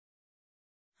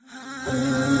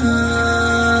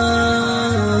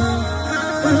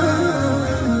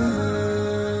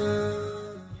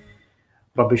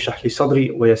رب اشرح لي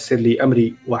صدري ويسر لي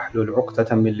أمري واحلل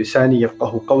عقدة من لساني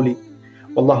يفقه قولي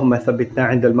اللهم ثبتنا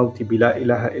عند الموت بلا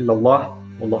إله إلا الله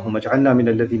اللهم اجعلنا من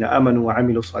الذين آمنوا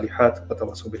وعملوا الصالحات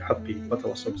وتواصوا بالحق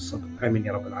وتواصوا بالصبر آمين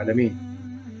يا رب العالمين.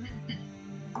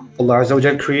 Allah Azza wa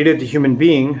Jal created the human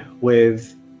being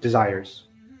with desires.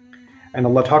 And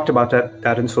Allah talked about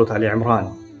that in Surah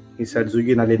Al-Imran. He said,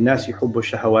 زُيِّنَ لِلنَّاسِ حُبُّ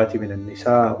الشَّهَوَاتِ مِنَ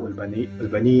النِّسَاءِ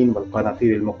وَالْبَنِينَ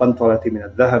وَالْقَنَاطِيرِ الْمُقَنطَرَةِ مِنَ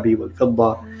الذَّهَبِ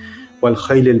وَالْفِضَّةِ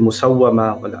وَالْخَيْلِ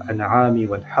الْمُسَوَّمَةِ وَالْأَنْعَامِ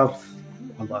وَالْحَرْثِ.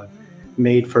 Allah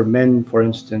made for men, for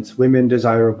instance, women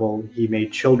desirable. He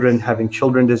made children, having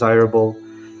children desirable,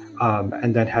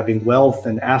 and then having wealth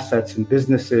and assets and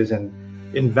businesses and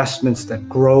investments that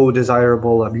grow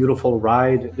desirable, a beautiful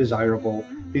ride desirable.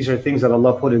 These are things that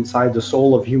Allah put inside the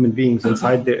soul of human beings,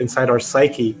 inside our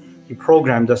psyche. He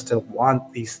programmed us to want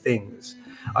these things.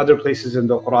 Other places in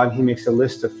the Quran, He makes a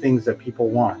list of things that people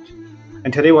want.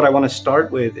 And today what I want to start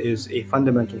with is a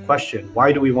fundamental question.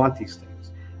 Why do we want these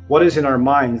things? What is in our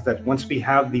minds that once we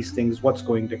have these things, what's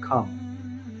going to come?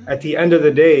 At the end of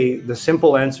the day, the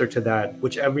simple answer to that,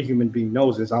 which every human being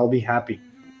knows, is I'll be happy.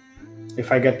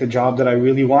 If I get the job that I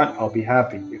really want, I'll be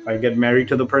happy. If I get married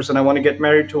to the person I want to get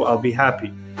married to, I'll be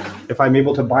happy. If I'm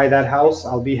able to buy that house,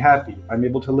 I'll be happy. If I'm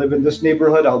able to live in this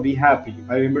neighborhood, I'll be happy. If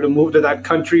I'm able to move to that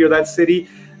country or that city,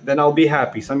 then I'll be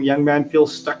happy. Some young man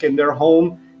feels stuck in their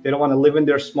home. They don't want to live in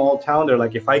their small town. They're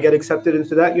like, if I get accepted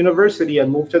into that university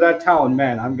and move to that town,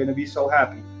 man, I'm going to be so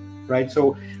happy, right?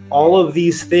 So all of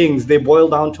these things, they boil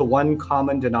down to one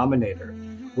common denominator,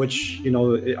 which,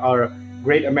 our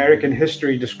great American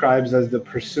history describes as the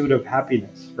pursuit of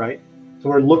happiness, right? So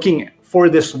we're looking for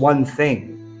this one thing,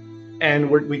 and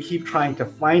we keep trying to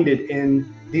find it in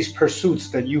these pursuits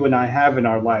that you and I have in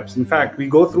our lives. In fact, we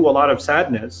go through a lot of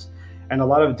sadness and a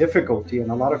lot of difficulty and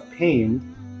a lot of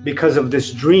pain because of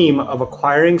this dream of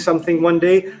acquiring something one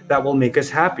day that will make us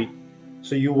happy.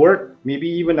 So you work maybe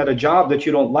even at a job that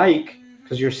you don't like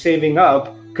because you're saving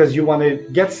up because you want to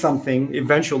get something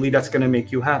eventually that's going to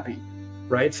make you happy,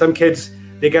 right? Some kids,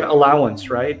 they get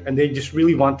allowance, right? And they just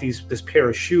really want this pair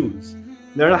of shoes.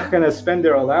 They're not going to spend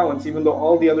their allowance even though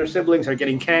all the other siblings are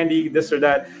getting candy, this or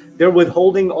that. They're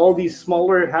withholding all these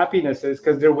smaller happinesses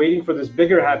because they're waiting for this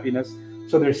bigger happiness.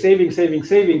 So they're saving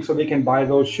so they can buy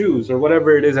those shoes or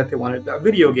whatever it is that they want, a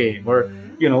video game or,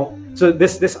 so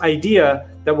this idea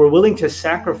that we're willing to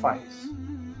sacrifice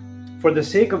for the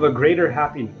sake of a greater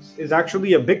happiness is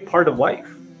actually a big part of life.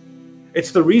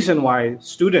 It's the reason why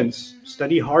students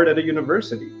study hard at a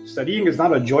university. Studying is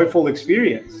not a joyful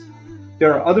experience.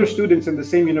 There are other students in the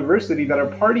same university that are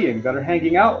partying, that are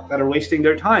hanging out, that are wasting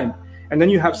their time. And then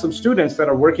you have some students that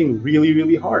are working really,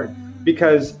 really hard,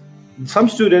 because some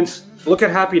students look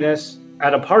at happiness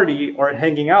at a party or at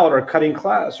hanging out or cutting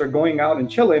class or going out and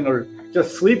chilling or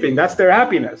just sleeping. That's their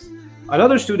happiness.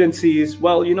 Another student sees,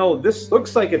 well, this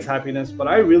looks like it's happiness, but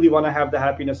I really want to have the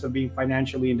happiness of being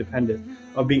financially independent,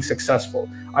 of being successful.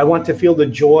 I want to feel the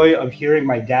joy of hearing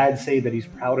my dad say that he's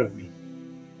proud of me,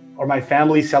 or my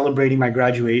family celebrating my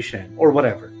graduation, or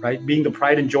whatever, right? Being the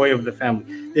pride and joy of the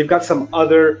family. They've got some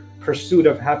other pursuit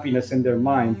of happiness in their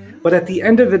mind. But at the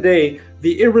end of the day,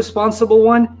 the irresponsible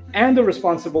one and the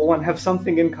responsible one have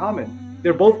something in common.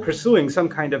 They're both pursuing some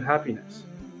kind of happiness.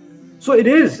 So it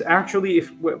is actually,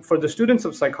 for the students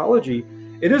of psychology,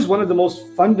 it is one of the most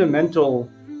fundamental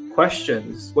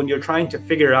questions when you're trying to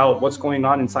figure out what's going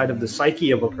on inside of the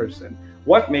psyche of a person.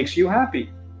 What makes you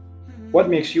happy? What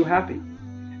makes you happy?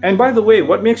 And by the way,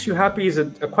 what makes you happy is a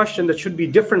question that should be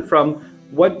different from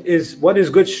what is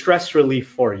good stress relief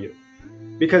for you.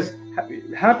 Because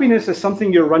happiness is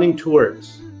something you're running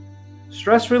towards.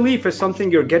 Stress relief is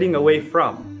something you're getting away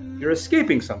from. You're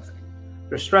escaping something.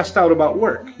 You're stressed out about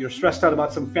work. You're stressed out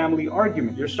about some family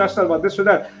argument. You're stressed out about this or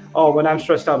that. Oh, when I'm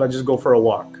stressed out, I just go for a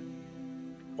walk.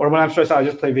 Or when I'm stressed out, I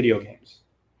just play video games.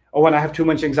 Or when I have too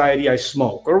much anxiety, I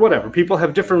smoke, or whatever. People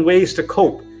have different ways to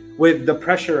cope with the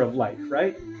pressure of life,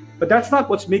 right? But that's not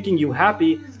what's making you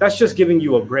happy. That's just giving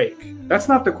you a break. That's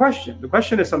not the question. The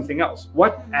question is something else.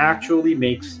 What actually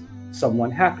makes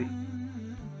someone happy?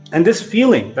 And this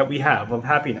feeling that we have of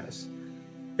happiness,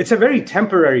 it's a very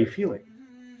temporary feeling.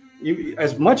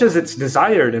 As much as it's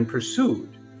desired and pursued.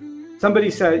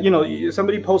 Somebody said,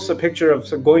 somebody posts a picture of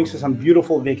going to some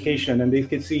beautiful vacation and they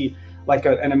could see like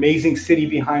an amazing city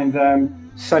behind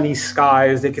them, sunny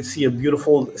skies. They could see a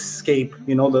beautiful escape,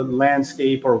 the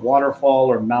landscape or waterfall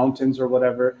or mountains or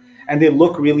whatever. And they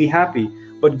look really happy.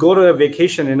 But go to a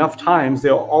vacation enough times,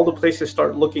 all the places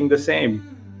start looking the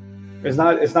same. It's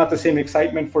not the same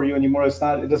excitement for you anymore.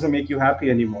 It doesn't make you happy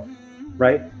anymore,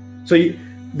 right? So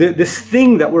this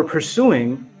thing that we're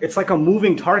pursuing, it's like a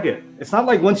moving target. It's not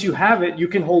like once you have it, you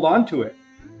can hold on to it.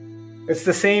 It's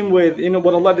the same with,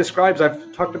 what Allah describes.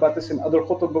 I've talked about this in other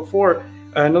khutbah before.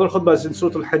 Another khutbah is in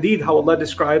Surah Al-Hadid, how Allah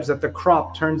describes that the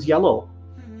crop turns yellow,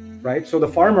 right? So the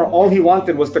farmer, all he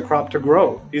wanted was the crop to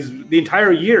grow. The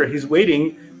entire year he's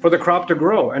waiting for the crop to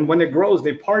grow. And when it grows,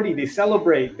 they party, they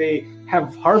celebrate, they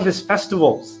have harvest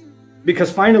festivals,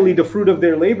 because finally the fruit of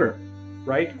their labor,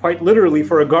 right? Quite literally,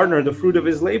 for a gardener, the fruit of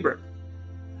his labor.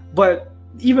 But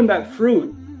even that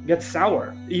fruit gets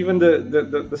sour. Even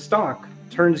the stalk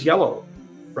turns yellow,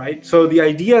 right? So the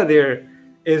idea there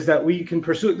is that we can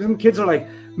pursue it. Some kids are like,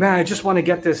 man, I just want to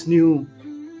get this I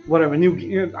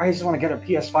just want to get a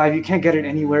PS5. You can't get it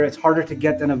anywhere. It's harder to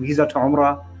get than a visa to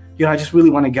Umrah. I just really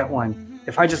want to get one.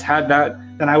 If I just had that,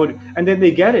 then I would. And then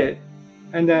they get it.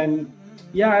 And then,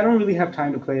 I don't really have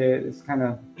time to play it. It's kind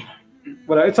of,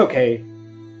 but it's okay.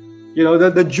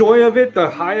 The joy of it, the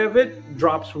high of it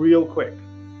drops real quick.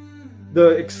 The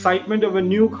excitement of a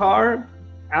new car,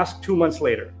 ask 2 months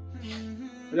later.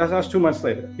 That's 2 months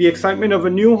later. The excitement of a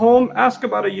new home, ask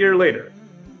about a year later.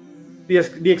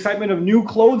 The excitement of new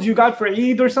clothes you got for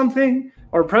Eid or something,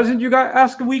 or a present you got,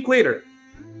 ask a week later.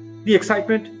 The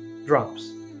excitement drops.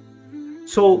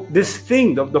 So this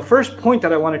thing, the first point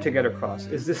that I wanted to get across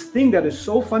is this thing that is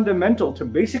so fundamental to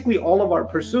basically all of our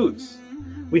pursuits.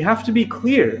 We have to be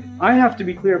clear. I have to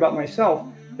be clear about myself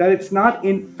that it's not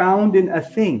found in a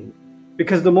thing.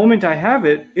 Because the moment I have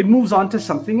it, it moves on to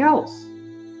something else.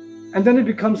 And then it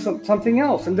becomes something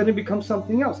else. And then it becomes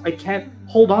something else. I can't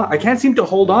hold on. I can't seem to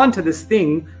hold on to this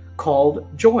thing called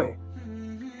joy.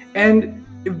 And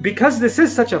because this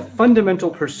is such a fundamental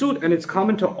pursuit, and it's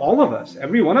common to all of us,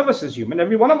 every one of us is human,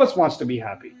 every one of us wants to be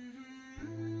happy.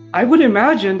 I would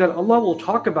imagine that Allah will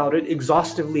talk about it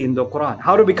exhaustively in the Quran.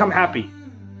 How to become happy.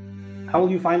 How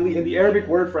will you finally, and the Arabic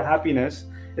word for happiness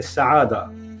is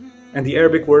sa'ada. And the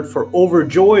Arabic word for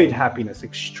overjoyed happiness,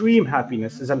 extreme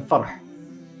happiness, is al-farh.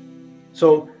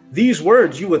 So these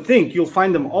words, you would think you'll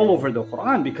find them all over the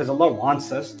Quran, because Allah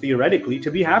wants us theoretically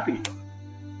to be happy,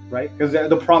 right? Because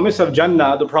the promise of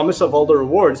Jannah, the promise of all the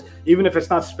rewards, even if it's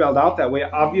not spelled out that way,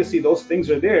 obviously those things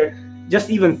are there. Just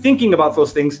even thinking about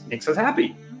those things makes us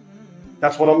happy.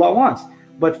 That's what Allah wants.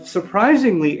 But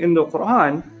surprisingly, in the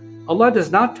Quran, Allah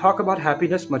does not talk about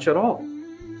happiness much at all.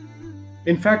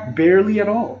 In fact, barely at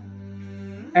all.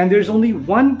 And there's only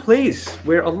one place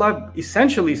where Allah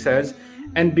essentially says,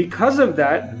 and because of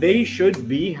that, they should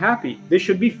be happy. They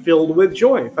should be filled with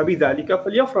joy. فَبِذَلِكَ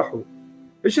فَلْيَفْرَحُوا.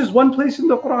 It's just one place in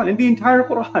the Quran, in the entire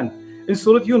Quran, in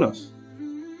Surah Yunus.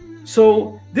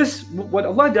 So what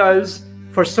Allah does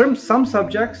for some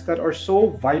subjects that are so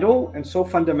vital and so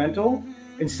fundamental,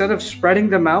 instead of spreading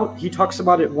them out, He talks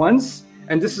about it once.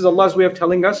 And this is Allah's way of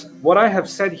telling us, what I have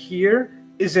said here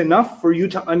is enough for you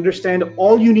to understand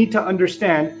all you need to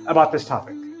understand about this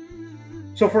topic.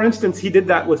 So for instance, He did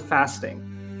that with fasting.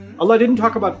 Allah didn't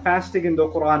talk about fasting in the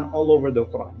Quran all over the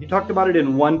Quran. He talked about it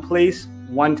in one place,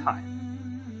 one time.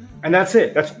 And that's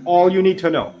it. That's all you need to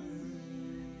know.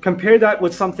 Compare that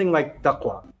with something like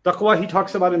taqwa. Taqwa, He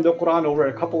talks about in the Quran over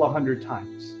a couple of hundred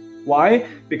times. Why?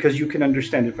 Because you can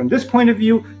understand it from this point of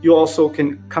view. You also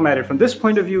can come at it from this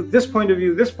point of view, this point of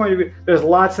view, this point of view. There's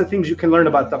lots of things you can learn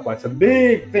about taqwa. It's a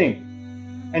big thing.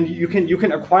 And you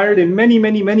can acquire it in many,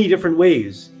 many, many different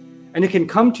ways. And it can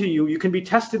come to you. You can be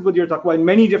tested with your taqwa in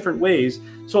many different ways.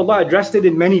 So Allah addressed it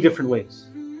in many different ways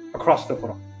across the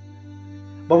Quran.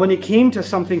 But when it came to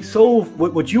something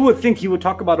what you would think He would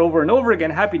talk about over and over again,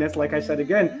 happiness, like I said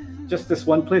again, just this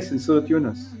one place in Surah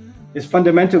Yunus is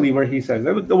fundamentally where He says.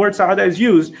 The word sa'ada is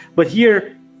used, but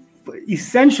here,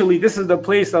 essentially, this is the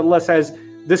place that Allah says,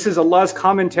 this is Allah's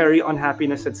commentary on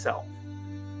happiness itself,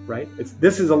 right?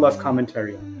 This is Allah's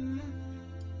commentary on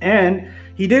it. And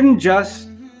He didn't just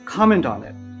comment on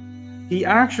it. He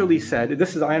actually said,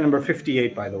 this is ayah number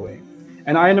 58, by the way,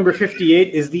 and ayah number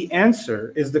 58 is the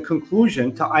answer, is the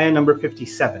conclusion to ayah number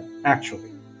 57,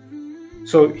 actually.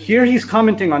 So here He's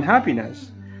commenting on happiness,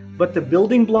 but the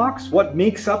building blocks, what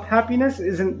makes up happiness,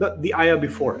 isn't the ayah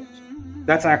before it.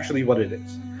 That's actually what it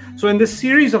is. So in this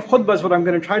series of khutbahs, what I'm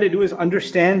going to try to do is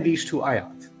understand these two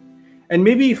ayat. And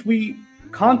maybe if we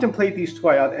contemplate these two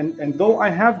ayat, and though I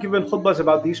have given khutbahs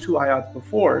about these two ayat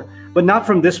before, but not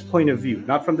from this point of view,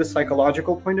 not from this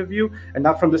psychological point of view, and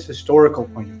not from this historical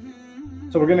point of view.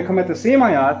 So we're going to come at the same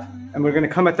ayat, and we're going to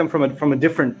come at them from a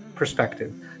different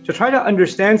perspective, to try to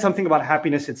understand something about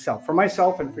happiness itself, for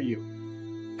myself and for you.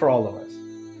 For all of us,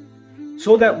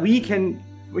 so that we can,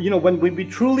 when we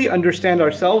truly understand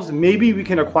ourselves, maybe we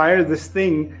can acquire this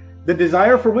thing, the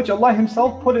desire for which Allah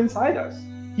Himself put inside us.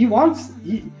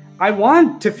 I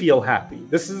want to feel happy.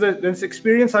 This is this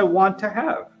experience I want to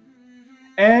have.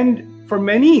 And for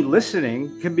many listening,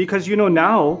 because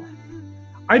now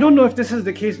I don't know if this is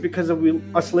the case because of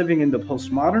us living in the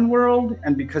postmodern world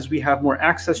and because we have more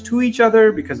access to each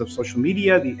other because of social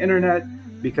media, the internet,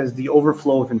 because the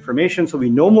overflow of information, so we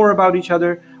know more about each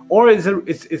other, or has it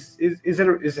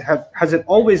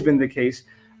always been the case?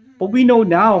 But we know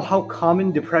now how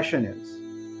common depression is.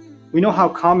 We know how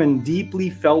common deeply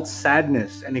felt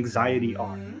sadness and anxiety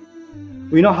are.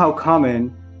 We know how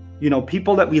common,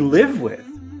 people that we live with,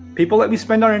 people that we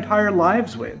spend our entire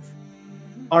lives with,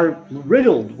 are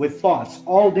riddled with thoughts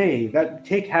all day that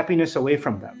take happiness away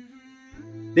from them.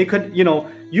 They could,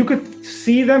 you could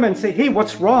see them and say, hey,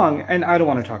 what's wrong? And I don't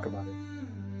want to talk about it.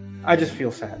 I just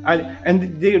feel sad.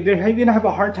 And they're going to have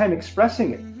a hard time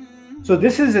expressing it. So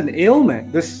this is an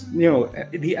ailment.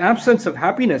 The absence of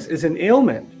happiness is an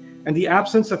ailment, and the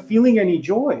absence of feeling any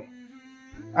joy.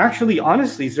 Actually,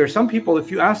 honestly, there are some people, if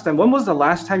you ask them, when was the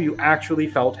last time you actually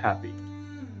felt happy?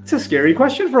 It's a scary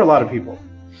question for a lot of people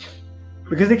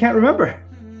because they can't remember.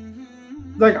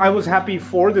 Like, I was happy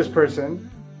for this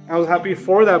person. I was happy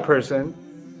for that person.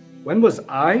 When was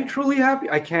I truly happy?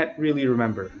 I can't really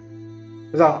remember.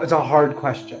 It's a hard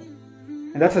question.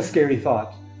 And that's a scary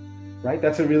thought, right?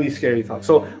 That's a really scary thought.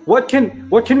 So what can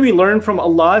we learn from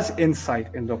Allah's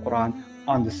insight in the Quran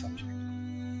on this subject?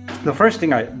 The first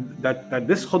thing that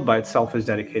this khutbah itself is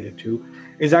dedicated to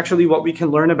is actually what we can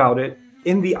learn about it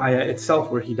in the ayah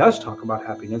itself, where he does talk about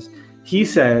happiness. He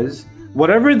says,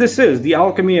 whatever this is, the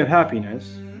alchemy of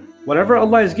happiness, whatever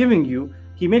Allah is giving you,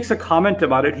 he makes a comment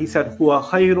about it. He said, huwa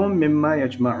khayrun mimma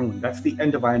yajma'un. That's the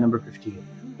end of ayah number 15.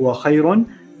 Huwa khayrun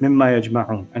mimma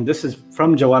yajma'un. And this is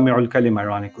from Jawami'ul Kalim,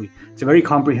 ironically. It's a very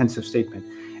comprehensive statement.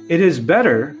 It is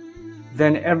better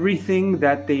than everything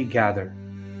that they gather.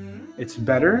 It's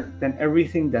better than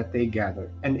everything that they gather.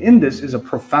 And in this is a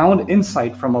profound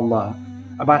insight from Allah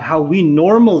about how we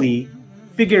normally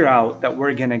figure out that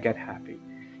we're going to get happy.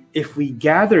 If we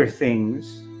gather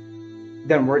things,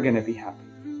 then we're going to be happy.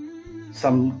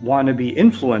 Some wannabe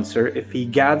influencer, if he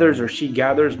gathers or she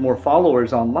gathers more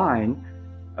followers online,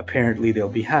 apparently they'll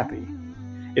be happy.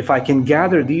 If I can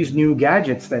gather these new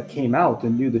gadgets that came out, the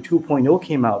 2.0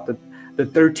 came out, the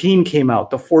 13 came out,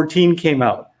 the 14 came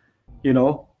out,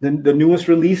 the newest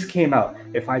release came out.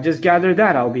 If I just gather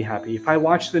that, I'll be happy. If I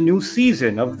watch the new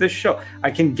season of this show,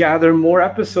 I can gather more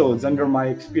episodes under my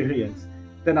experience,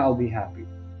 then I'll be happy.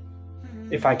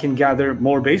 If I can gather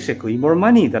more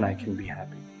money, then I can be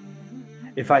happy.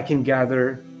 If I can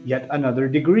gather yet another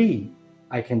degree,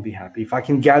 I can be happy. If I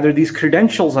can gather these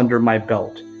credentials under my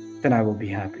belt, then I will be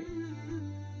happy.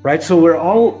 Right? So we're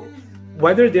all,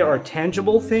 whether there are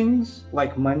tangible things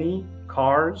like money,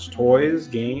 cars, toys,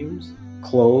 games,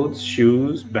 clothes,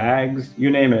 shoes, bags, you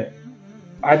name it.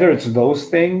 Either it's those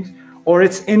things or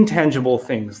it's intangible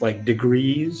things like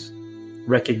degrees,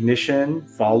 recognition,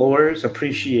 followers,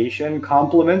 appreciation,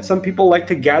 compliments. Some people like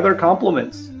to gather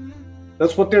compliments.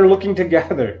 That's what they're looking to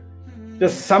gather.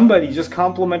 Just somebody just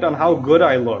compliment on how good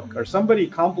I look, or somebody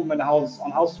compliment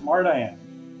on how smart I am,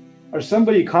 or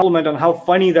somebody compliment on how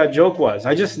funny that joke was.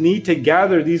 I just need to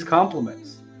gather these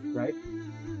compliments, right?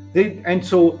 And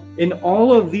so in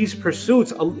all of these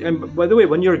pursuits, and by the way,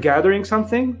 when you're gathering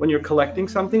something, when you're collecting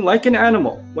something, like an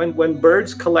animal, when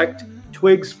birds collect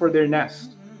twigs for their nest,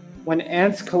 when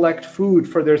ants collect food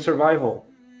for their survival,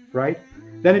 right?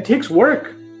 Then it takes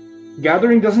work.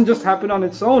 Gathering doesn't just happen on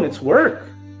its own, it's work.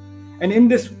 And in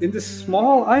this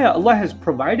small ayah, Allah has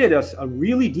provided us a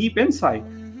really deep insight.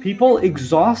 People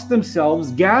exhaust themselves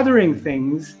gathering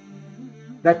things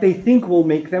that they think will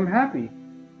make them happy.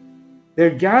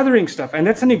 They're gathering stuff, and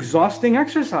that's an exhausting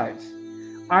exercise.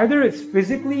 Either it's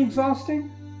physically exhausting,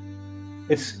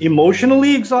 it's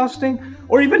emotionally exhausting,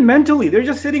 or even mentally. They're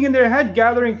just sitting in their head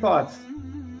gathering thoughts,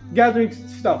 gathering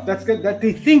stuff that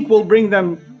they think will bring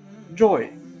them joy.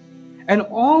 And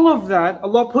all of that,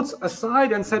 Allah puts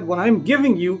aside and said, what I'm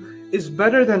giving you is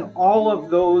better than all of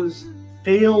those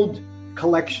failed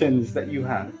collections that you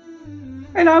have.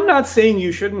 And I'm not saying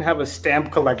you shouldn't have a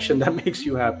stamp collection that makes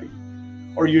you happy.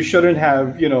 Or you shouldn't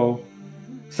have,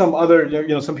 some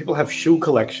other, some people have shoe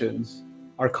collections.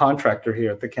 Our contractor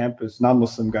here at the campus,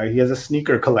 non-Muslim guy, he has a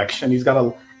sneaker collection. He's got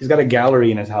a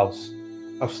gallery in his house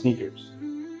of sneakers,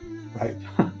 right?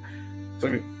 So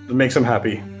it makes him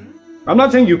happy. I'm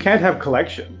not saying you can't have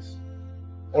collections,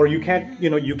 or you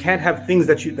can't have things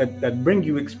that bring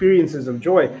you experiences of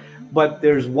joy. But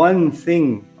there's one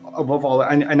thing above all,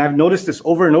 and I've noticed this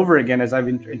over and over again as I've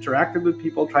interacted with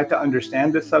people, tried to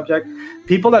understand this subject.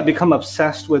 People that become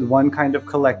obsessed with one kind of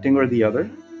collecting or the other.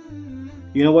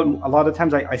 You know what? A lot of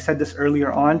times, I said this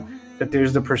earlier on, that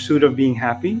there's the pursuit of being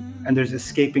happy and there's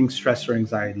escaping stress or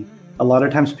anxiety. A lot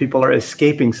of times people are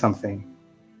escaping something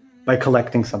by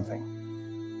collecting something.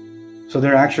 So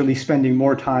they're actually spending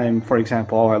more time, for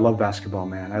example, oh, I love basketball,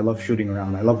 man. I love shooting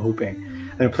around. I love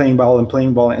hooping. They're playing ball,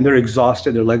 and they're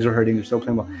exhausted. Their legs are hurting. They're still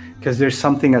playing ball because there's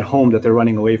something at home that they're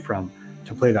running away from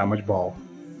to play that much ball,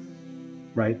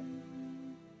 right?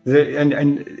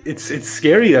 And it's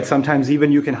scary that sometimes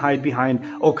even you can hide behind,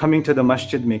 oh, coming to the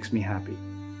masjid makes me happy.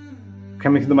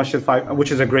 Coming to the masjid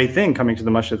which is a great thing, coming to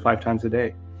the masjid 5 times a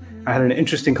day. I had an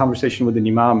interesting conversation with an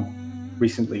imam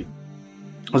recently.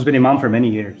 Who's been imam for many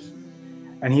years.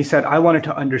 And he said, I wanted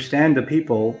to understand the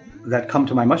people that come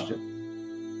to my masjid.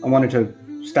 I wanted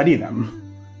to study them.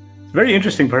 Very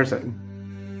interesting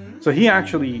person. So he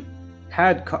actually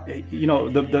had,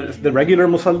 the regular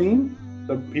musallin,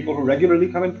 the people who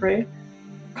regularly come and pray,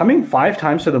 coming 5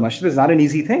 times to the masjid is not an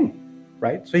easy thing,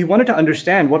 right? So he wanted to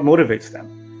understand what motivates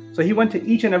them. So he went to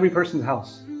each and every person's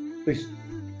house, at least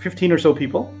 15 or so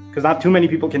people, because not too many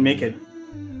people can make it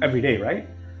every day, right?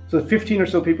 So 15 or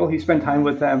so people, he spent time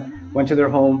with them, went to their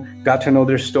home, got to know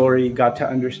their story, got to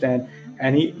understand.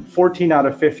 And 14 out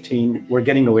of 15 were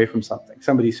getting away from something.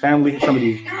 Somebody's family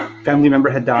member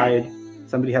had died.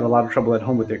 Somebody had a lot of trouble at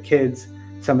home with their kids.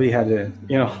 Somebody had to,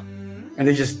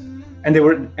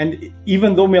 and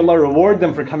even though may Allah reward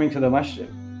them for coming to the masjid,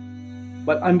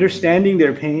 but understanding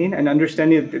their pain and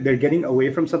understanding that they're getting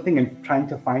away from something and trying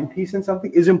to find peace in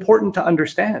something is important to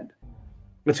understand.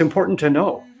 It's important to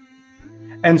know.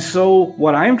 And so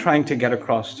what I'm trying to get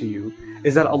across to you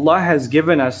is that Allah has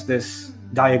given us this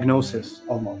diagnosis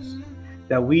almost,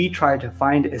 that we try to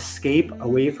find escape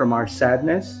away from our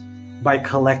sadness by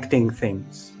collecting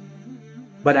things.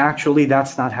 But actually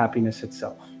that's not happiness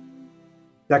itself.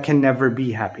 That can never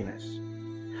be happiness.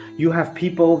 You have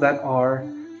people that are,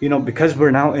 because we're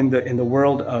now in the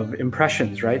world of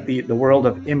impressions, right? The world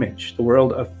of image, the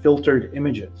world of filtered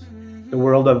images, the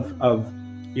world of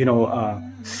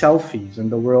selfies,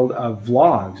 and the world of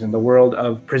vlogs, and the world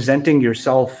of presenting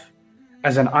yourself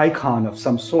as an icon of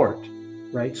some sort,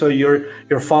 right? So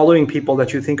you're following people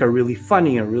that you think are really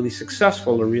funny or really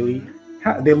successful or really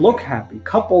they look happy.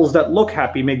 Couples that look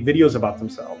happy make videos about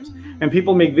themselves, and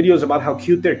people make videos about how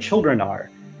cute their children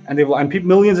are, and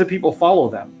millions of people follow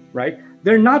them, right?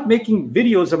 They're not making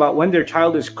videos about when their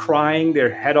child is crying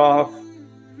their head off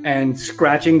and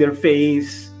scratching their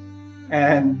face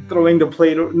and throwing the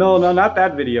plate. No, not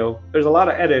that video. There's a lot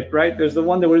of edit, right? There's the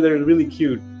one where they're really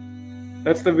cute.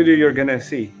 That's the video you're gonna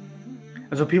see.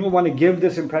 And so people want to give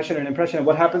this impression. And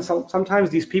what happens sometimes,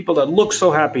 these people that look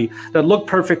so happy, that look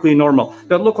perfectly normal,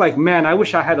 that look like, man, I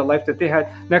wish I had a life that they had.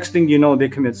 Next thing you know, they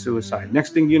commit suicide.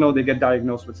 Next thing you know, they get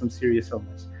diagnosed with some serious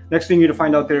illness. Next thing you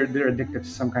find out, they're addicted to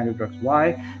some kind of drugs.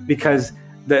 Why? Because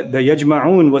the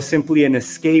yajma'un was simply an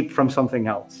escape from something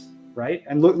else, right?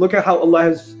 And look at how Allah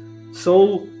has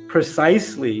so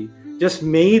precisely just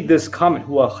made this comment,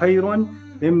 huwa khayrun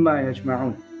mimma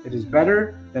yajma'un. It is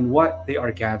better than what they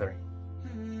are gathering.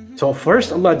 So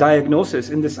first Allah diagnoses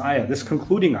in this ayah, this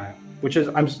concluding ayah, which is,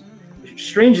 I'm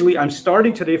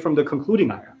starting today from the concluding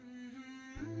ayah.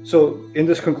 So in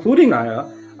this concluding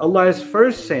ayah, Allah is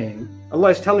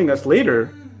telling us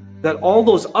later that all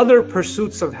those other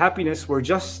pursuits of happiness were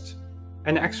just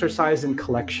an exercise in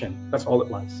collection. That's all it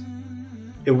was.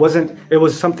 It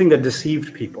was something that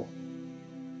deceived people.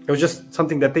 It was just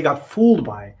something that they got fooled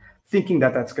by, thinking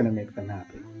that that's going to make them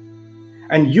happy.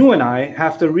 And you and I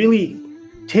have to really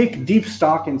take deep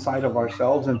stock inside of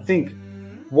ourselves and think,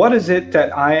 what is it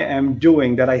that I am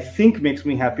doing that I think makes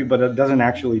me happy, but it doesn't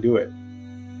actually do it?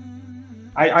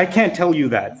 I can't tell you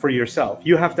that for yourself.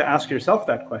 You have to ask yourself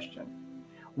that question.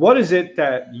 What is it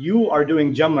that you are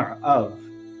doing jama' of,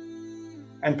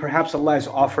 and perhaps Allah is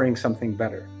offering something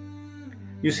better?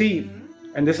 You see,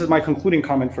 and this is my concluding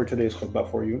comment for today's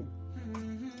khutbah for you,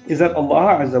 is that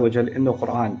Allah Azza wa Jal in the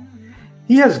Quran,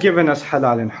 He has given us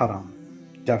halal and haram,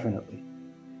 definitely.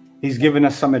 He's given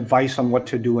us some advice on what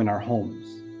to do in our homes.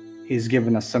 He's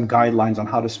given us some guidelines on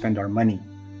how to spend our money.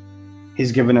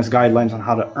 He's given us guidelines on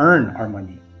how to earn our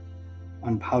money,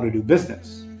 on how to do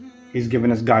business. He's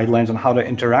given us guidelines on how to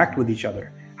interact with each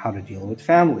other, how to deal with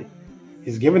family.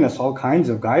 He's given us all kinds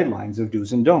of guidelines of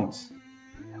do's and don'ts.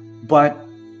 But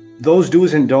those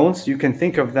do's and don'ts, you can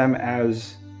think of them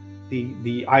as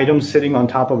the items sitting on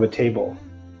top of a table,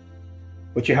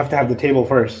 but you have to have the table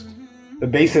first, the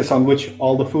basis on which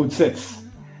all the food sits.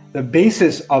 The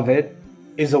basis of it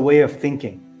is a way of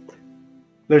thinking.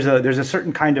 There's a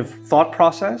certain kind of thought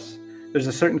process, there's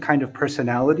a certain kind of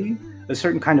personality, a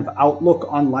certain kind of outlook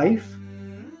on life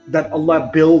that Allah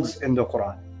builds in the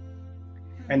Quran.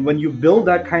 And when you build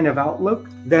that kind of outlook,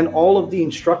 then all of the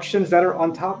instructions that are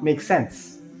on top make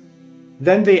sense.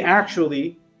 Then they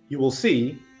actually, you will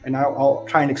see, and I'll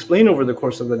try and explain over the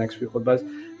course of the next few khutbahs,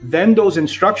 then those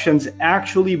instructions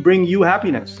actually bring you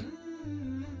happiness.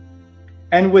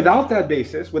 And without that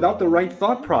basis, without the right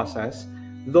thought process,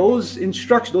 those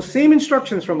instructions, those same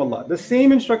instructions from Allah, the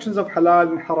same instructions of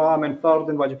halal and haram and fard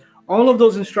and wajib, all of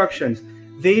those instructions,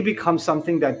 they become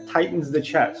something that tightens the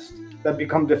chest, that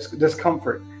become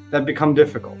discomfort, that become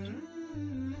difficult.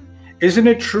 Isn't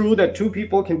it true that two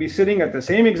people can be sitting at the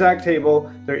same exact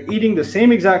table, they're eating the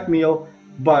same exact meal,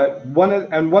 but one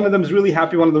of them is really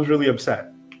happy, one of them is really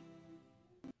upset?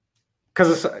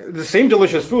 Because it's the same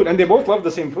delicious food, and they both love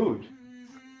the same food.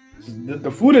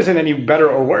 The food isn't any better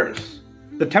or worse.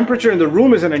 The temperature in the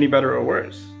room isn't any better or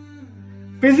worse.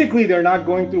 Physically, they're not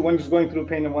going through, one's going through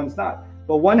pain and one's not.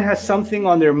 But one has something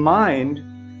on their mind,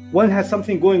 one has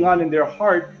something going on in their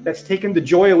heart that's taken the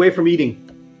joy away from eating.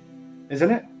 Isn't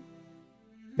it?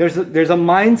 There's a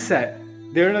mindset.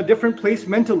 They're in a different place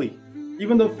mentally,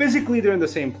 even though physically they're in the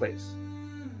same place.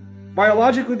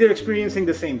 Biologically, they're experiencing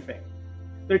the same thing.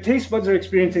 Their taste buds are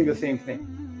experiencing the same thing.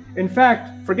 In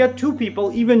fact, forget two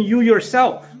people, even you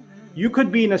yourself. You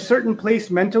could be in a certain place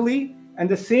mentally, and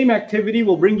the same activity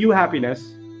will bring you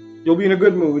happiness. You'll be in a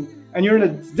good mood, and you're in a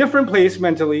different place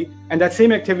mentally, and that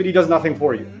same activity does nothing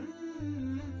for you.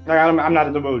 Like, I'm not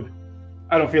in the mood.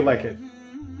 I don't feel like it.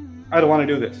 I don't want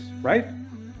to do this, right?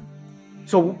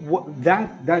 So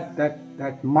that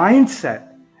mindset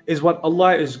is what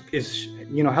Allah is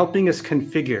helping us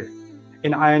configure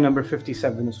in ayah number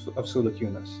 57 of Surah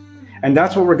Yunus. And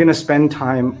that's what we're going to spend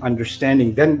time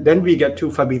understanding. Then we get to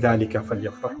فَبِذَلِكَ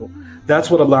فَلْيَفْرَحُوا. That's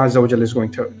what Allah Azza wa Jalla is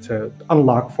going to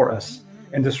unlock for us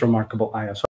in this remarkable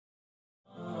ayah. So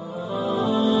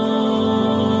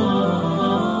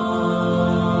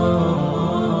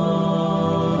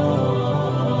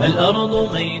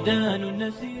الأرض ميدان